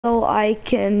so I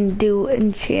can do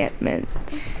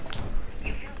enchantments.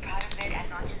 You feel proud of it and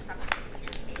not just something you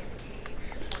just AFK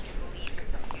or just leave your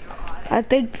computer on. I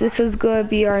think this is gonna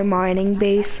be our mining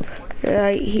base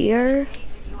right here. In today's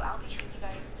video, I'll be showing you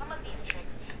guys some of these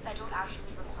tricks that don't actually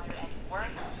require any work.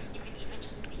 You can even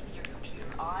just leave your computer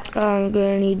on. I'm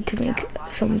gonna need to make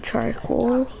some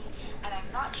charcoal. And I'm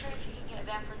not sure if you can get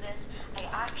banned for this. I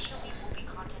actually will be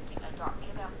contacting Adopt Me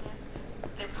about this.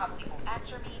 They probably won't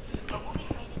answer me, but we'll be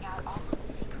finding out all of the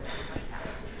secrets right now.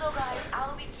 So guys,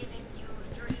 I'll be giving you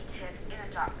 3 tips in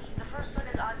Adopt Me. The first one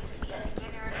is obviously a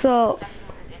beginner. So, The second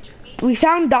one is intermediate. we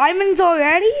found diamonds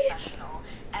already? Professional.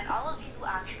 And all of these will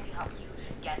actually help you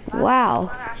get by. Wow.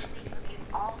 We're actually use these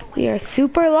all the way. We are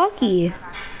super lucky. I'm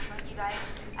actually showing you guys.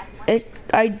 And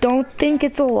once I don't think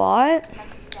it's a lot.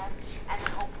 second step, and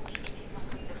then hopefully if you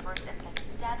complete the first and second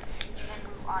step, you can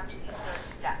move on to the third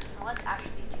step. So let's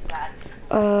actually do that.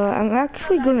 I'm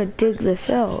actually gonna dig this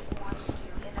out. We want to do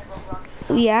in a Roblox.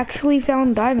 We actually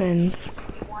found diamonds.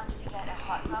 We want to get a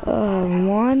hot tub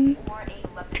 1, or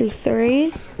a 2, 3,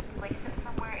 and just place it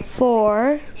somewhere in the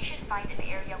 4, You should find an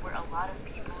area where a lot of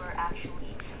people are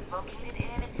actually located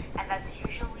in, and that's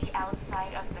usually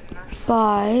outside of the nursery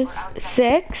 5, or outside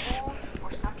 6. school,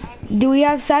 or sometimes Do we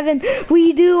have 7?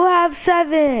 We do have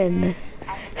 7.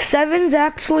 7's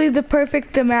actually the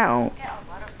perfect amount. get a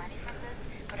lot of money from this,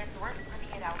 but it's worth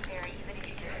putting it out there even if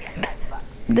you just get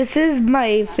 $5. This is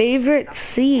my favorite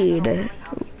seed. Really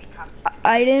help you become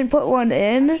I didn't put one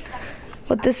in,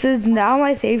 but this is now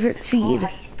my favorite seed. how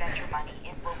you spend your money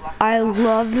in Roblox. I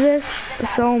love this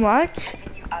so much. The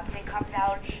new update comes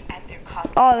out and their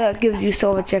cost. Oh, that gives you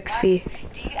so much XP.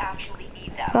 Do you actually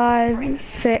need that? 5,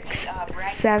 6,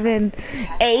 7,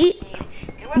 8,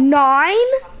 9.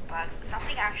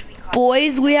 Something actually costs.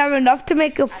 Boys, we have enough to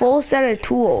make a full set of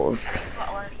tools.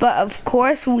 But of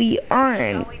course we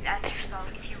aren't. Always ask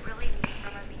yourself if you really need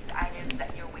some of these items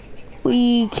that you're wasting your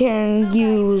money. We can So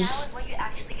use... guys, now is what you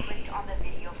actually clicked on the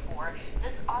video for.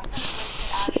 This awesome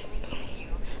glitch that actually gives you,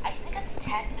 I think it's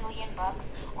 10 million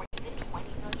bucks or even 20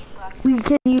 million bucks. We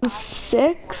can use or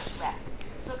 6 less.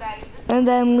 So guys, this and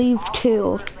then leave all 2.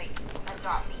 over, like,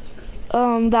 Adopt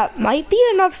Me. That might be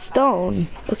enough stone.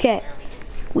 Okay,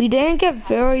 we didn't get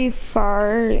very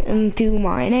far into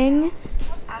mining,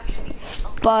 Actually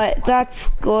take a but that's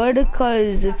good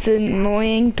because it's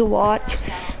annoying to watch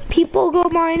people go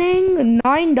mining.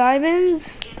 9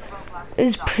 diamonds in Roblox.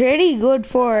 is pretty good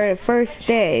for a first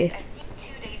day. I think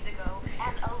 2 days ago,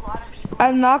 and a lot of people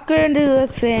I'm not gonna do the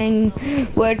thing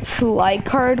where it's like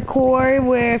hardcore,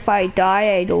 where if I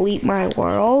die I delete my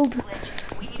world.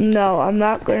 No, I'm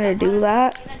not gonna do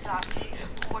that. in Adopt Me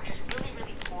who were just really,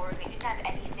 really poor. They didn't have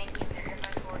anything in their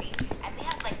inventory, and they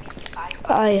had like maybe 5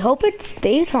 I hope it's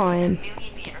daytime.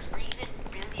 millionaires or even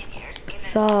billionaires in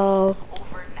So,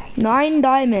 overnight. 9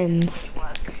 diamonds. It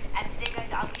was. And today, guys,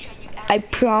 I'll be showing you I everything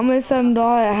promise I'm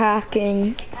not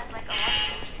hacking. because, like, a lot of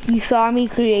people You saw me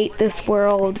create this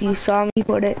world. You saw me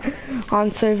put it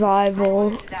on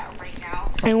survival. do that right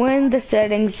now. I went in the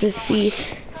settings to see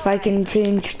if I can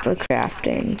change the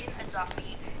crafting. In Adopt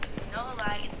Me, it's no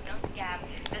lie, it's no scam.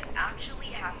 This actually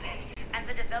happened, and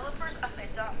the developers of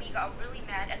Adopt Me got really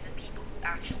mad at the people who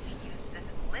actually used this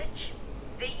glitch.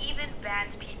 They even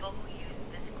banned people who used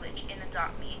this glitch in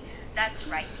Adopt Me. That's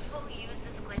right, people who used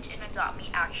this glitch in Adopt Me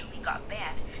actually got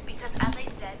banned because, as I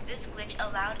said, this glitch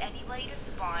allowed anybody to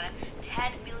spawn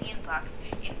 10 million bucks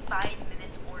in 5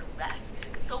 minutes or less.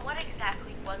 So what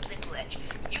exactly was the glitch?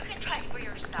 You can try it for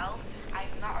yourself.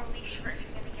 I'm not really sure if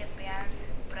you're gonna get banned,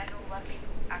 but I know a lot of people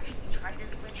who actually tried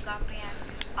this glitch got banned.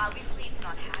 Obviously, it's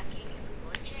not hacking, it's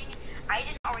glitching. I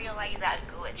didn't realize that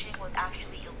glitching was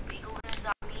actually illegal in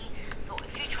Adopt Me. So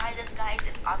if you try this, guys,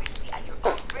 it's obviously at your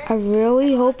own risk. I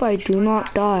really hope I do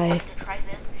not die. To try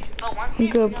this, but once I'm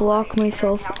they gonna block realized their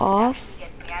myself account would off. actually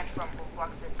get banned from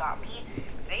Roblox Adopt Me,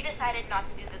 they decided not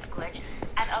to do this glitch,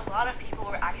 and a lot of people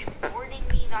were actually warning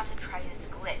me not to try this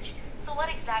glitch. So what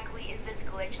exactly is this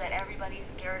glitch that everybody's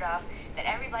scared of, that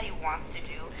everybody wants to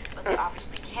do, but they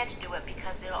obviously can't do it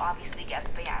because they'll obviously get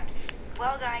banned?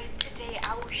 Well guys, today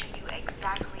I will show you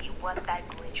exactly what that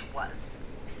glitch was.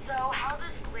 So how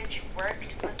this glitch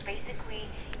worked was basically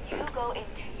you go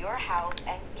into your house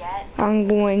and get I'm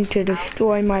going to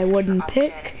destroy my wooden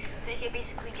pick. so you can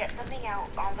basically get something out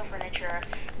on the furniture,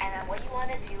 and then what you want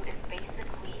to do is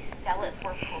basically sell it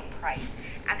for full price.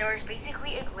 And there was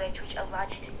basically a glitch which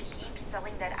allowed you to keep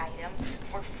selling that item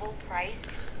for full price,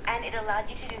 and it allowed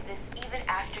you to do this even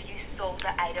after you sold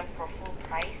the item for full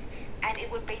price, and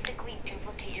it would basically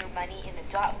duplicate your money in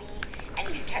Adopt Me, and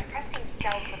if you kept pressing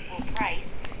sell for full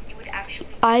price, you would would actually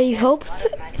I get hope a lot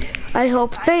of money. I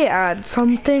hope they add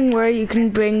something where you can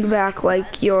bring back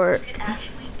like your You could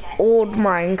actually get old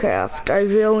Minecraft. I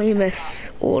really miss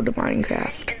old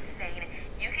Minecraft. pretty insane.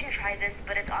 You can try this,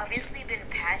 but it's obviously been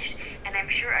patched, and I'm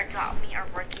sure Adopt Me are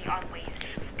working on ways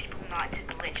for people not to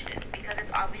glitch this, because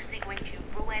it's obviously going to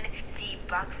ruin the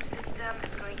bucks system.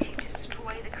 It's going to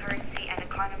destroy the currency and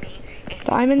economy.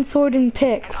 Diamond sword and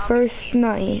pick, And first obviously,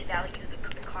 night. devalue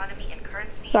the economy and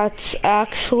currency. That's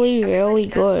actually really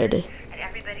good. And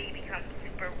everybody becomes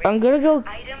super rich. I'm gonna go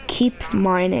Items keep not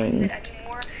mining. worth it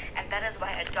anymore, and that is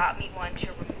why Adopt Me want to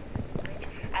remove this glitch,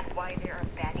 and why they are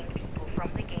banning people from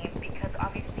the game, because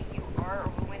obviously you are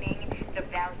ruining the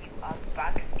value of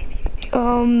bucks if you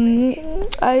do.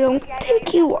 I don't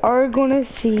think you are gonna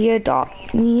see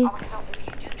Adopt Me. Also, if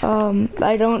you do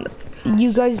I don't,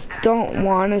 you guys don't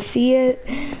want to see it,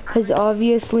 because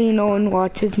obviously no one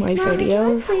watches my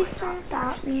videos. Please don't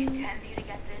adopt me. intends you to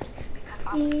get this, because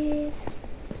Please.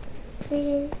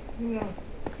 Please.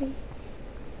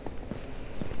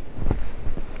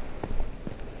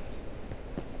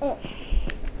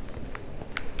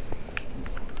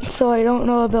 So I don't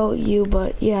know about you,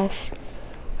 but yes,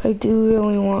 I do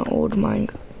really want old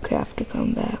Minecraft to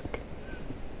come back.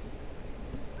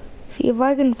 See if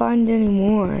I can find any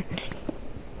more.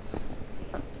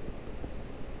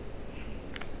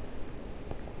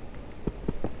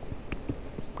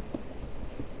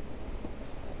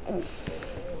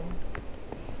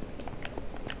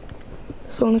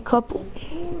 So in a couple.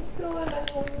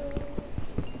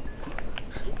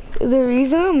 The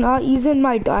reason I'm not using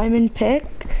my diamond pick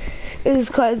is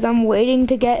because I'm waiting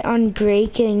to get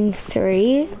Unbreaking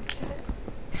 3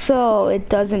 so it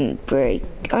doesn't break.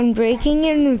 Unbreaking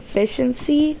and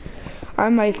Efficiency are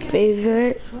my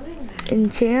favorite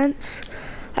enchants.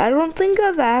 I don't think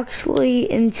I've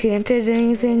actually enchanted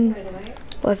anything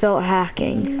without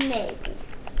hacking Maybe.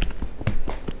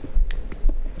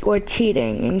 or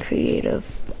cheating in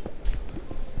creative.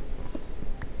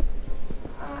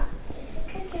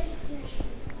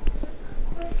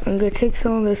 I'm gonna take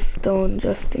some of this stone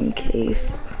just in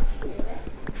case.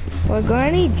 We're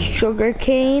gonna need sugar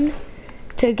cane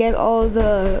to get all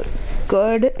the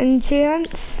good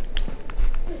enchants.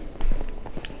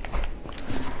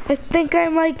 I think I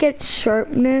might get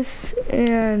sharpness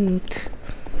and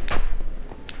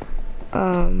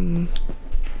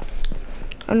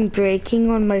unbreaking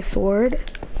on my sword.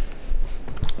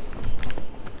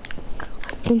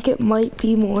 I think it might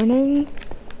be morning.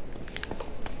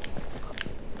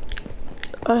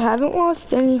 I haven't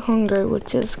lost any hunger,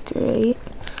 which is great.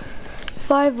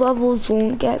 5 levels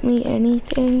won't get me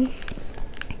anything.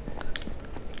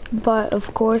 But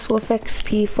of course with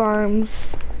XP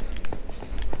farms,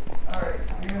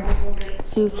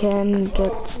 you can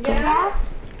get stuff. Yeah?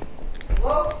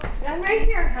 Hello? I'm right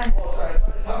here, hon. Oh, sorry.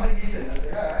 It sounded like Ethan. I was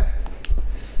like, alright.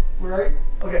 We're right?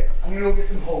 Okay, I'm gonna go get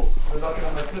some hose. We're looking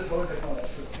on my this hose. I know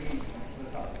that's for feet.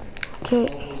 Okay.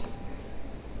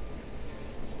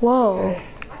 Whoa.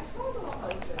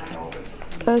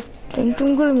 I think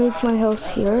I'm gonna make my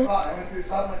house here. I went through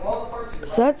something like all the parts here.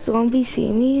 Does that zombie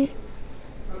see me?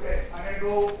 Okay, I'm gonna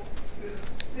go. There's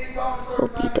St. Thomas River.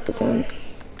 Hope he doesn't.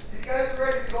 These guys are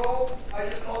ready to go. I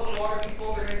just called the water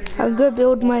people. They're gonna be here. I'm gonna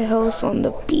build my house on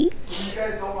the beach. You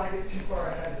guys don't want to get too far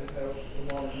ahead of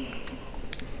the water people.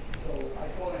 So I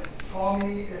told them, call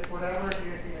me if whatever, if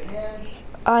you guys need a hand.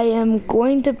 I am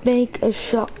going to make a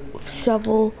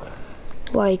shovel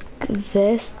like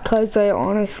this because I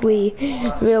honestly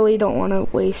really don't want to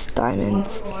waste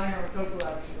diamonds.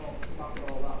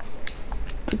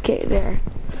 Okay, there.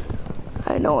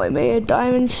 I know I made a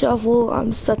diamond shovel.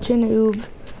 I'm such a noob.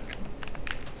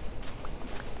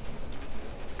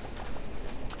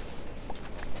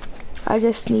 I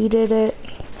just needed it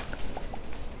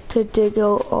to dig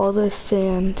out all the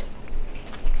sand.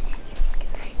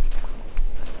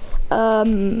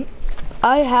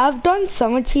 I have done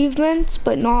some achievements,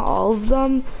 but not all of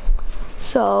them.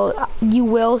 So you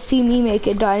will see me make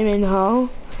a diamond hoe,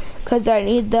 because I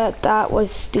need that. That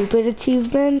was stupid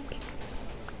achievement.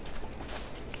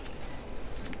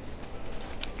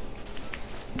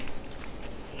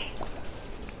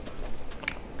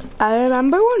 I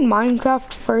remember when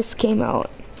Minecraft first came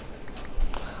out.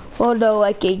 Well, no,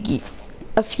 like a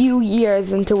few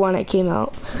years into when it came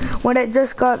out. When it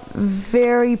just got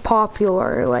very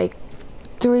popular, like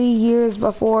 3 years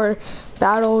before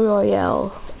Battle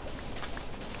Royale.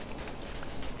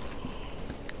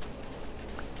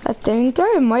 I think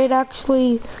I might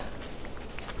actually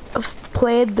have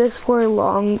played this for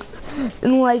long,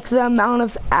 in like the amount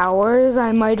of hours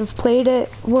I might have played it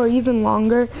for even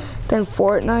longer than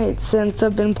Fortnite, since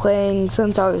I've been playing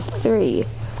since I was 3.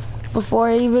 before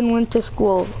I even went to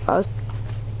school.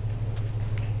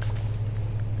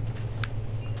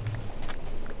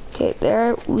 Okay,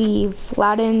 there we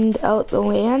flattened out the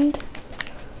land.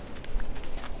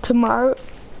 Tomorrow,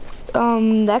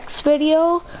 next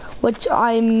video, which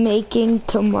I'm making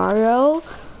tomorrow.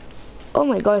 Oh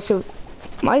my gosh,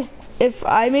 if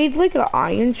I made like an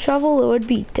iron shovel, it would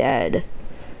be dead.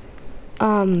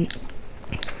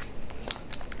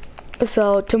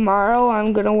 So tomorrow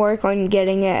I'm gonna work on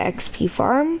getting an XP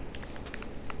farm.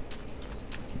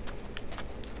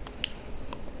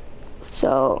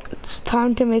 So it's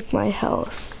time to make my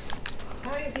house.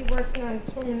 How are you working on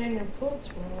swimming in your pool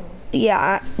tomorrow?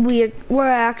 Yeah, we're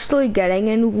actually getting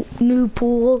a new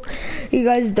pool. You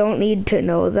guys don't need to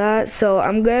know that. So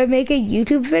I'm gonna make a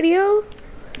YouTube video,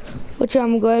 which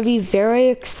I'm gonna be very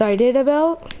excited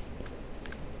about.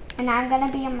 And I'm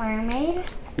gonna be a mermaid.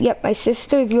 Yep, my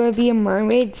sister's gonna be a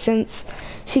mermaid since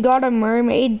she got a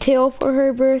mermaid tail for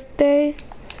her birthday.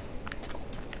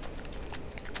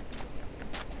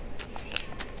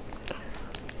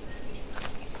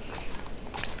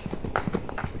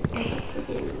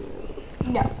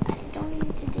 No, I don't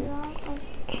need to do all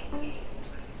those.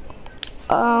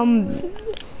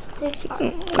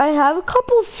 I have a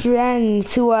couple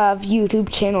friends who have YouTube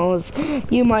channels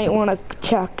you might want to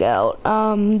check out.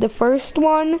 The first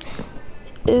one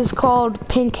is called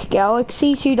Pink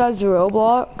Galaxy. She does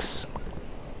Roblox.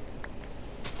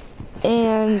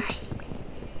 And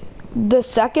the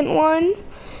second one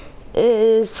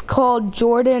is called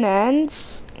Jordan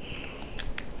Ends,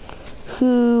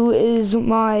 who is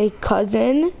my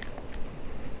cousin,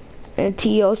 and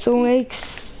he also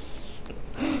makes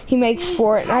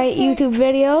Fortnite YouTube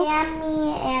video. Scam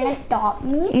me and adopt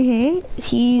me.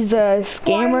 He's a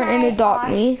scammer and adopt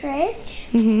me. Ostrich.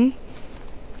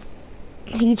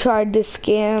 He tried to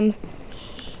scam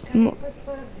What's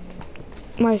that?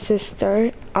 my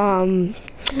sister.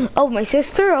 Oh, my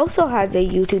sister also has a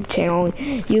YouTube channel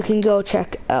you can go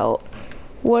check out.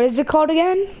 What is it called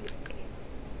again?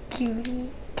 Cutie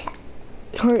cat.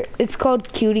 It's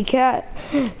called Cutie Cat,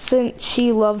 since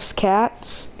she loves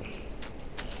cats.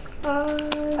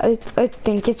 I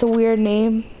think it's a weird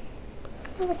name.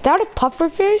 Is that a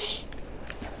pufferfish?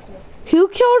 Who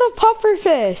killed a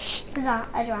pufferfish? Is that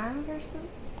a drowned person?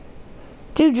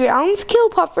 Do drowns kill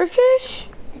pufferfish?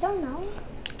 I don't know.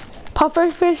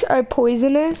 Pufferfish are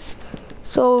poisonous,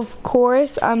 so of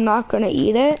course I'm not gonna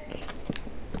eat it.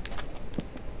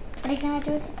 What are you gonna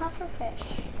do with the pufferfish?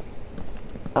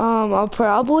 I'll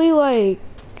probably like,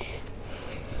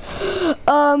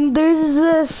 there's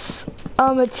this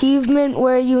achievement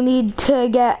where you need to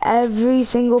get every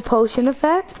single potion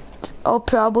effect. I'll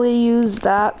probably use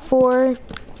that for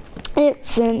it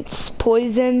since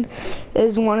poison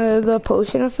is one of the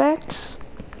potion effects.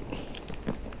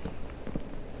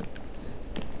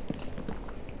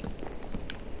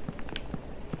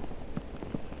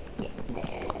 There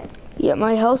it is. Yeah,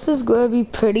 my house is gonna be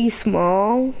pretty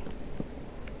small.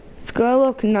 It's gonna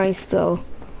look nice though.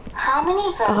 How many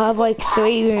votes I'll have like did Pat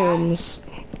 3 get? rooms.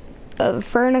 A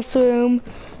furnace room,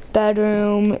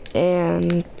 bedroom,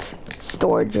 and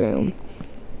storage room.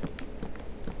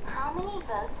 How many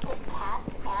votes did Pat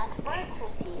and Birds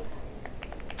receive?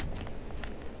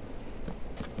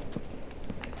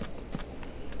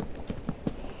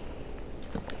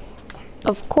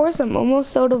 Of course, I'm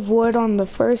almost out of wood on the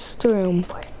first room.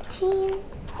 14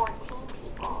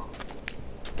 people.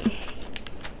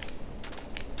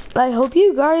 I hope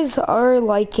you guys are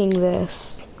liking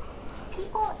this.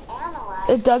 People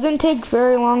analyze It doesn't take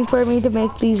very long for me to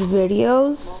make these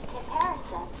videos,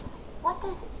 comparisons. What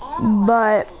does analyze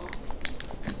but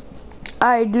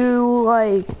I do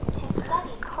like, to study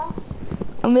closely?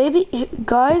 maybe,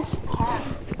 guys,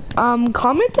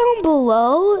 comment down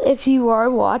below if you are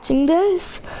watching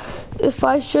this, if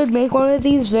I should make one of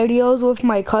these videos with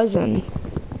my cousin.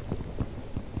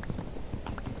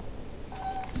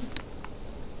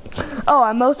 Oh,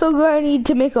 I'm also going to need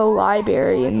to make a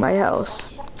library in my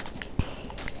house.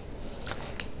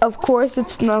 Of course,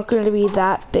 it's not going to be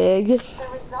that big. The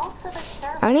results of a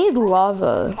survey I need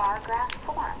lava. bar graph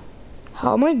form.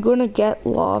 How am I going to get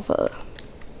lava?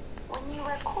 When you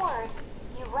record,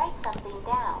 you write something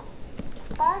down.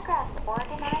 Bar graphs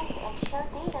organize and show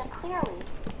data clearly.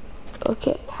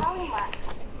 Okay. Tally marks.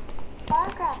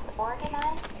 Bar graphs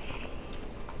organize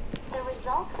the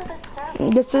results of a survey.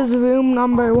 This is room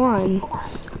number 1. Form.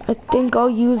 I think I'll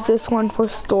use this one for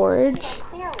storage.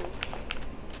 Clearly.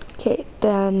 Okay,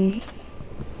 then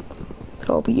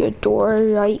there'll be a door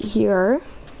right here.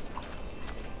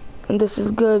 And this is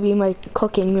gonna be my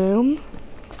cooking room.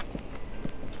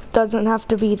 Doesn't have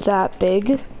to be that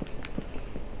big.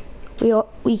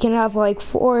 we can have like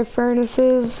 4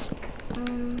 furnaces.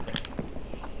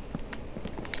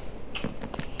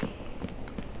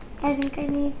 I think I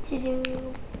need to do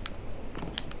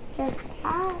just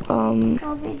that.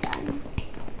 I'll be done.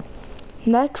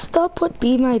 Next up would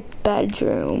be my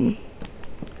bedroom.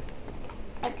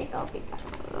 I think I'll be done.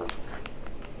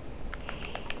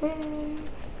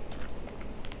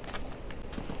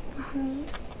 Honey,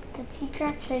 the teacher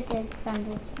actually did send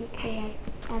us weekly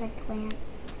at a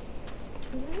glance.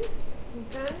 You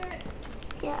done it?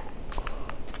 Yeah.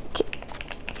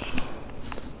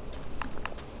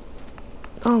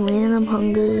 Oh man, I'm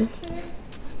hungry.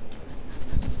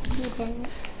 He didn't.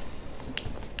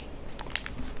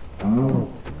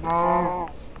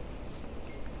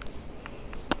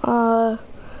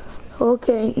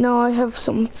 Okay, now I have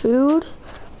some food.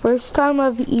 First time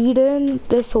I've eaten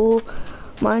this whole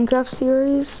Minecraft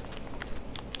series.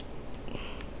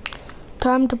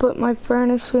 Time to put my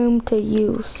furnace room to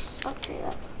use. Okay,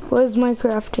 that's fine. Where's my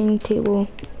crafting table?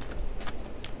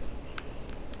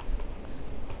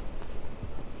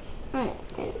 Alright,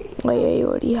 there we go. Wait, I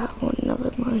already have one,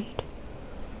 never mind.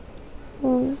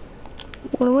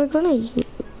 What am I gonna use?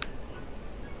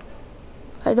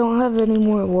 I don't have any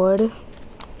more wood.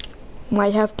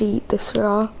 Might have to eat this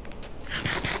raw.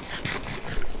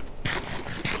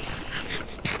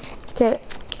 Okay,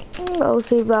 I'll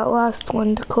save that last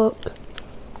one to cook.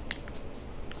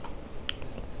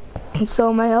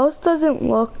 So my house doesn't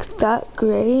look that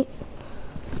great.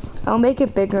 I'll make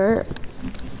it bigger.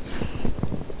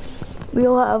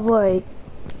 We'll have like,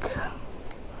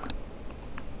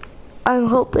 I'm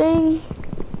hoping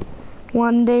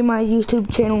one day my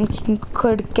YouTube channel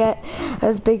could get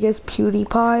as big as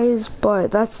PewDiePie's,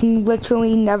 but that's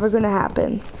literally never gonna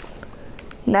happen.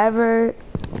 Never,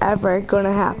 ever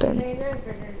gonna happen. Say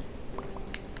never.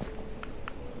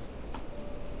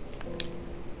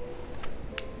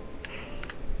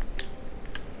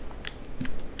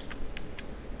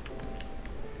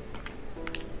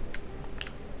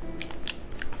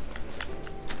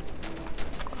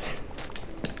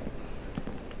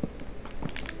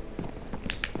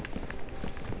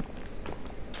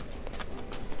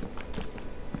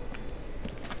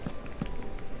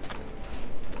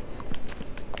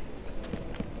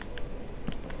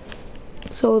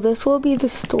 So this will be the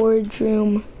storage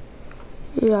room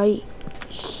right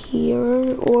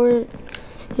here, or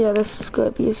yeah, this is gonna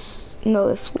be, no,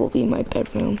 this will be my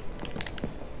bedroom.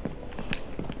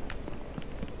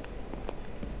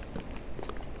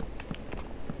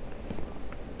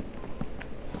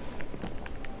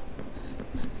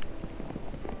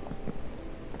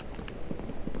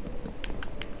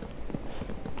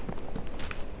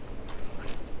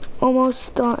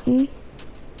 Almost done.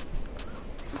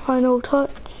 Final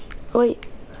touch. Wait.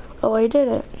 Oh, I did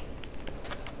it.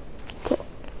 Okay.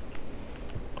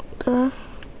 There.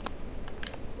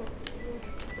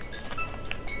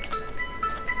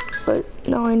 But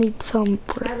now I need some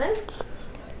brick. Hello?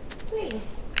 Wait.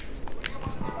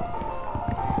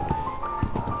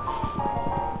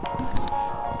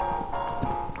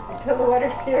 Fill the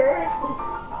water stirrer.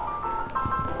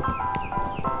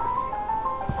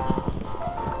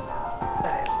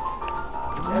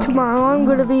 Tomorrow I'm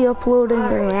gonna be uploading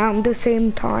around the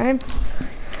same time.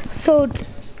 So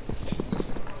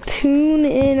tune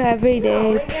in every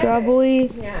day, probably.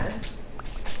 Yeah.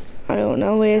 I don't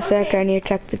know, wait a sec, I need to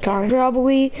check the time.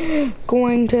 Probably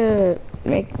going to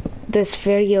make this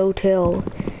video till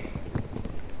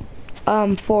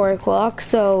 4 o'clock,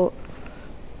 so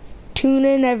tune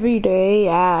in every day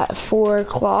at 4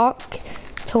 o'clock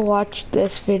to watch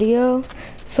this video.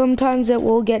 Sometimes it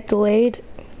will get delayed,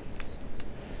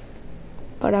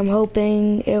 but I'm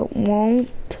hoping it won't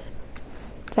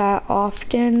that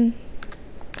often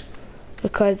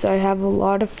because I have a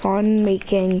lot of fun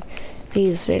making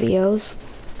these videos.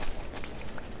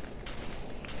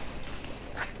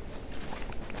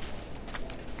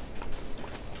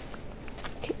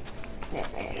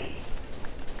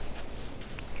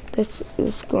 This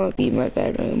is going to be my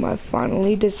bedroom. I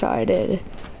finally decided.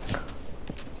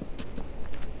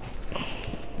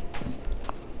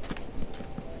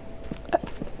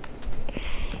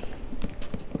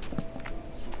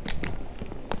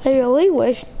 I really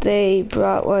wish they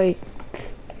brought like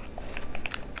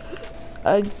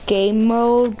a game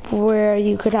mode where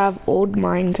you could have old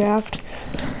Minecraft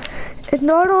and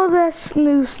not all this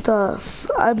new stuff.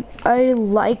 I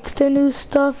like the new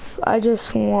stuff. I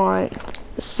just want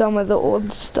some of the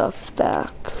old stuff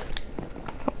back.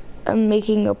 I'm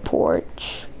making a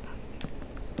porch.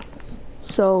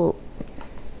 So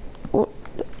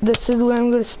this is where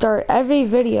I'm going to start every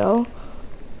video.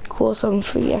 Cool, some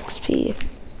free XP.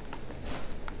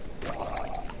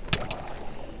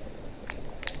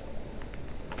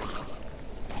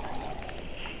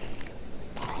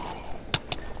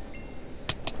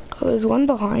 There's one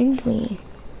behind me.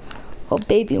 Oh,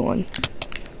 baby one.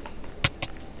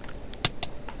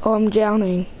 Oh, I'm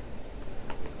drowning.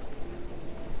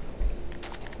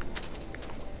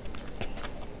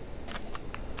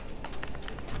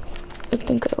 I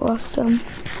think I lost some.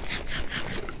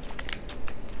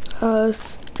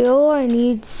 Still I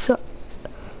need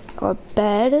a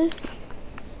bed.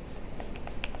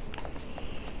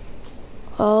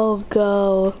 I'll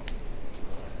go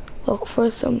look for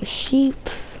some sheep.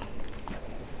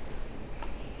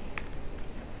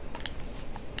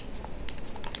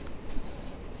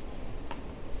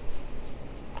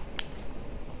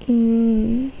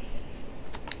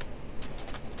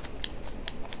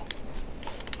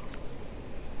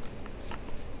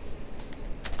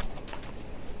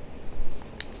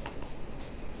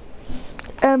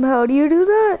 How do you do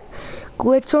that?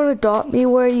 Glitch on Adopt Me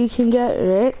where you can get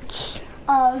rich?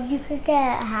 Oh, you could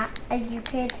get you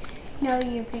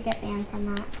could get banned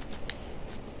from that.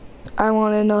 I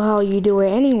want to know how you do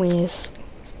it anyways.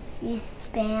 You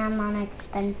spam on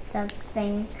expensive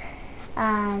thing,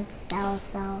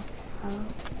 sell.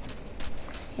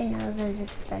 You know those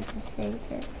expensive things.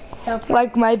 So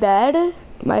like my bed,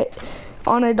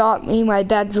 on Adopt Me, my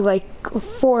bed's like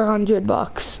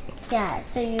 $400. Yeah,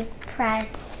 so you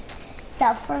press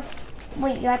sell for.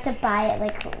 Wait, you have to buy it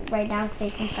like right now so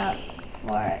you can sell it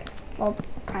for full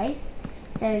price.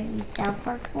 So you sell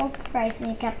for full price and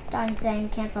you kept on saying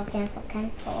cancel.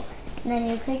 And then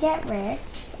you could get rich,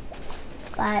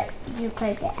 but you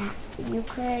could get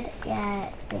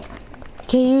banned.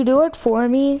 Can you do it for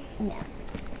me? No.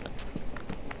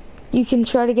 You can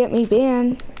try to get me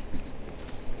banned,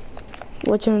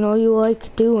 which I know you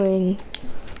like doing,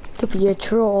 to be a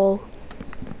troll.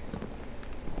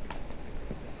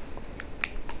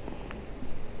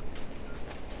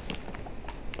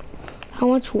 How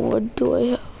much wood do I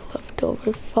have left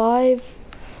over? 5.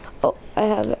 Oh, I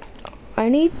have it. I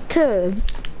need to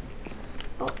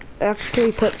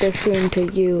actually put this room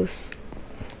to use.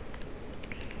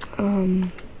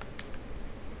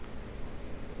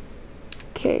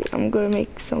 Okay, I'm gonna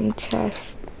make some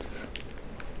chests.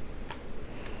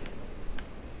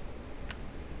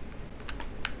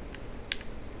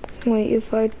 Wait,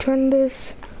 if I turn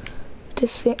this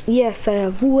to yes, I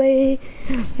have way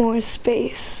more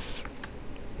space.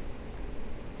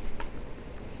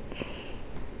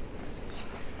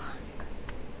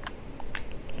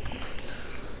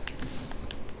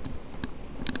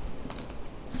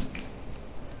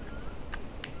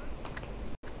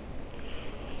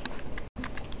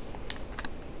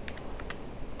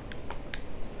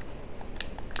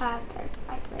 There's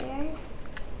 5 layers.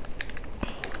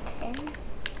 Okay.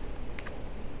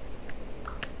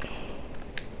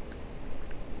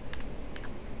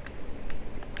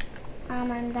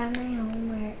 I'm done my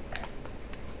homework.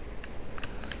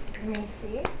 Let me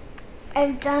see.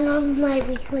 I've done all my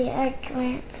weekly egg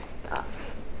grant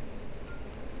stuff.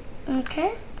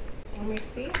 Okay? Let me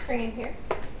see. Bring it here.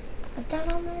 I've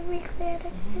done all my weekly egg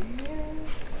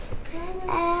grants.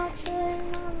 Actually,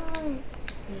 no.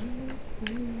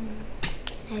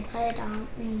 I played on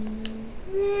me.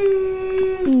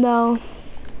 No.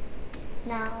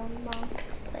 No, Mom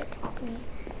played on me.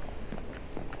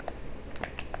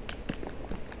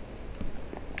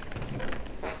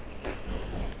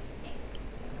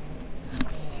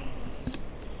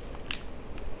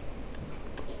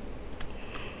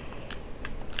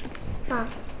 Mom.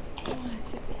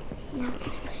 No.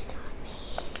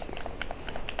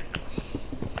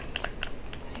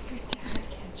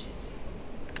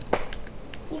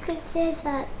 You could say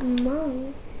that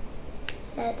Mom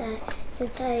said that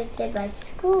since I did my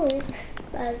school,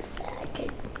 I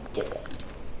could do it.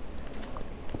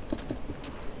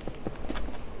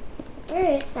 Where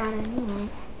is that anyway?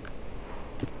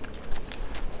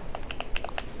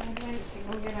 I went to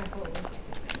go get our goals.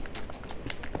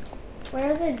 Where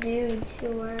are the dudes who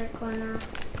were gonna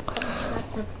at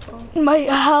the pool? My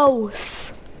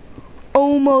house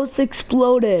almost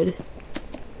exploded.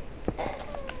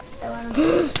 I want to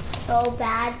play so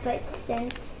bad, but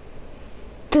since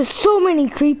There's so many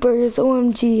creepers,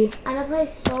 OMG. I want to play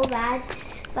so bad,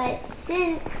 but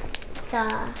since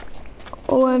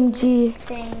OMG.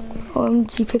 thing,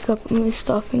 OMG, pick up my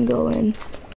stuff and go in.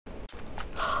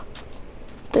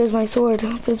 There's my sword,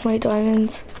 there's my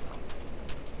diamonds.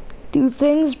 Do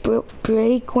things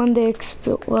break when they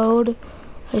explode?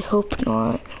 I hope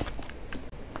not.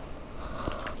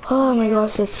 Oh my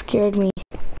gosh, that scared me.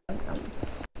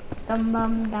 dum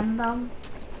bum dum bum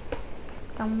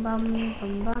dum bum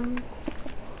dum bum.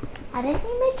 I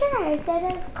didn't make your house out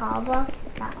of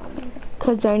cobblestone.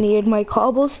 Cause I needed my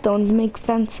cobblestone to make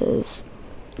fences.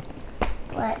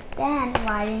 But then,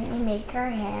 why didn't you make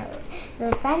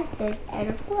the fences out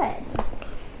of wood?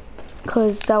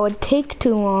 Because that would take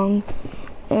too long,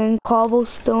 and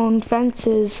cobblestone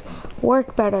fences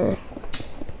work better.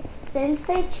 Since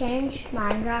they changed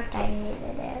Minecraft, I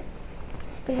hated it.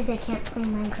 Because I can't play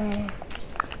Minecraft.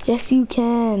 Yes, you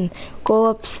can. Go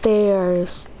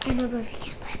upstairs. I know, but we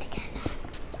can't play together.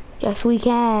 Yes, we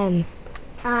can.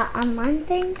 On one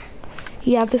thing?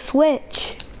 You have to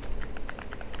switch.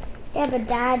 Yeah, but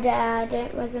Dad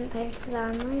wasn't paying for the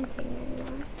online thing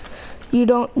anymore. You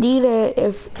don't need it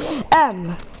if...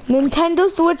 Nintendo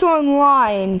Switch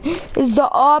Online is the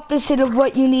opposite of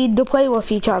what you need to play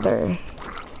with each other.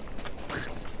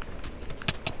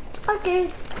 Okay.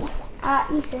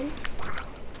 Ethan.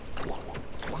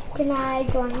 Can I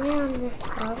join you on this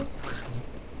call?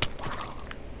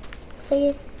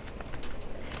 Please.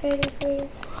 Please.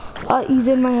 He's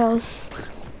in my house.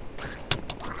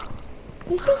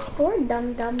 He's a sword,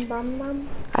 bum bum.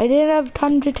 I didn't have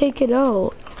time to take it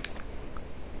out.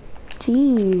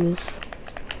 Jeez.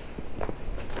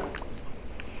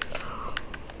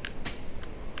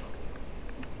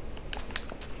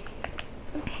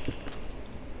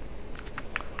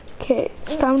 Okay,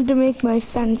 it's time to make my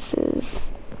fences.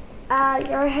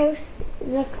 Your house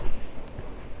looks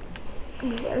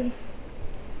weird.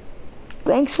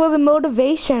 Thanks for the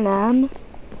motivation, Em.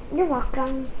 You're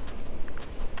welcome.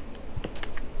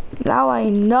 Now I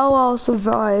know I'll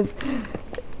survive.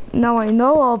 Now I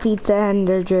know I'll beat the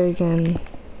Ender Dragon.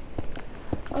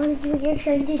 All you're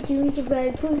trying to do is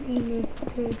survive Pokemon.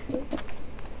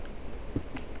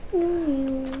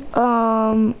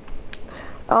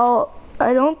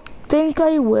 I don't think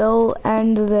I will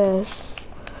end this.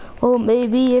 Well,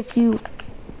 maybe if you,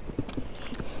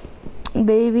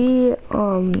 maybe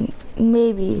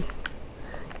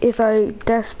if I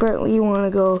desperately want to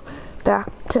go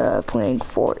back to playing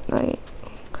Fortnite.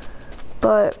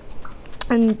 But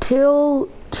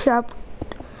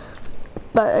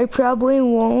but I probably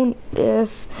won't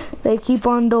if they keep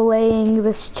on delaying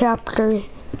this chapter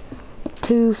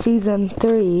to season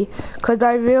 3, because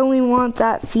I really want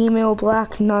that female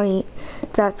Black Knight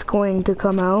that's going to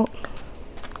come out.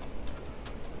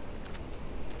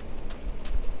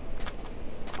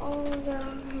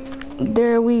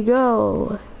 There we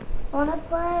go. I wanna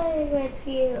play with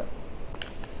you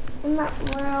in that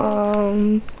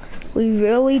world. We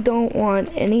really don't want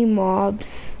any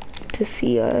mobs to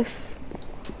see us,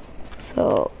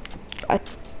 so I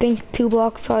think 2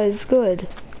 blocks high is good.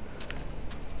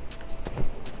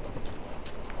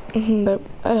 But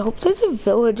I hope there's a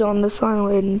village on this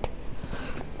island.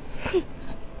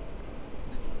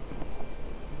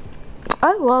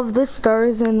 I love the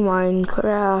stars in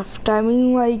Minecraft. I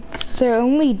mean, like, they're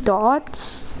only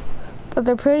dots, but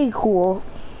they're pretty cool.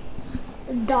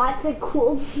 Dots are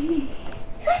cool. Did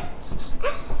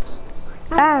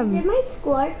my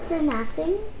school work for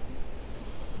nothing?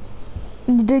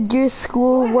 Did your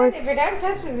school work? If your dad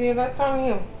touches you, that's on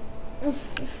you.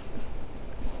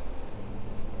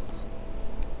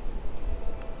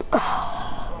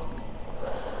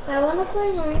 I want to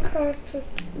play Minecraft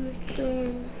with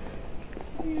Dan.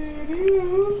 In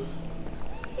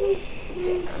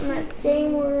that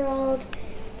same world,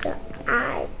 so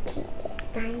I can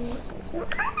get diamonds.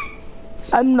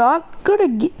 I'm not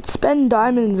gonna spend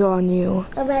diamonds on you.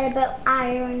 What about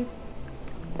iron?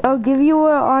 I'll give you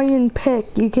an iron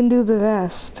pick. You can do the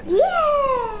rest.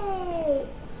 Yay!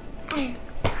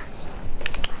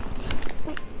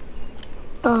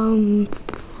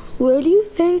 Where do you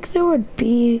think there would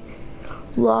be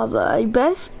lava? I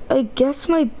guess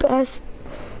my best,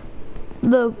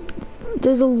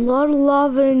 there's a lot of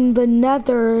lava in the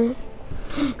Nether,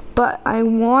 but I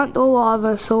want the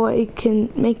lava so I can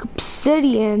make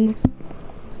obsidian,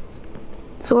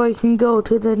 so I can go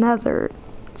to the Nether.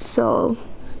 So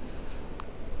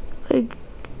I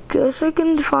guess I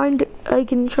can try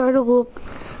to look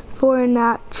for a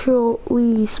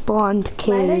naturally spawned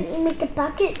cave. Why don't you make a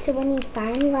bucket so when you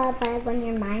find lava when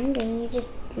you're mining, you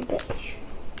just scoop it?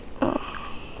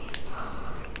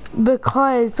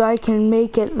 Because I can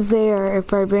make it there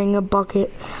if I bring a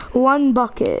bucket, 1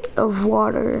 bucket of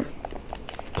water.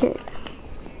 Okay.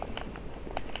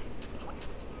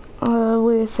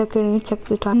 Wait a second, let me check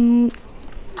the time.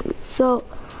 So,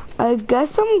 I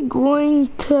guess I'm going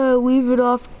to leave it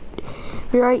off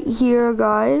right here,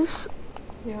 guys.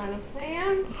 You want to play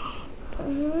him?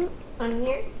 On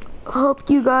here? Hope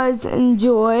you guys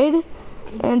enjoyed,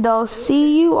 and I'll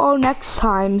see you all next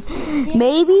time.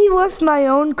 Maybe with my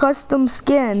own custom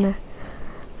skin.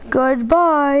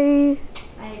 Goodbye.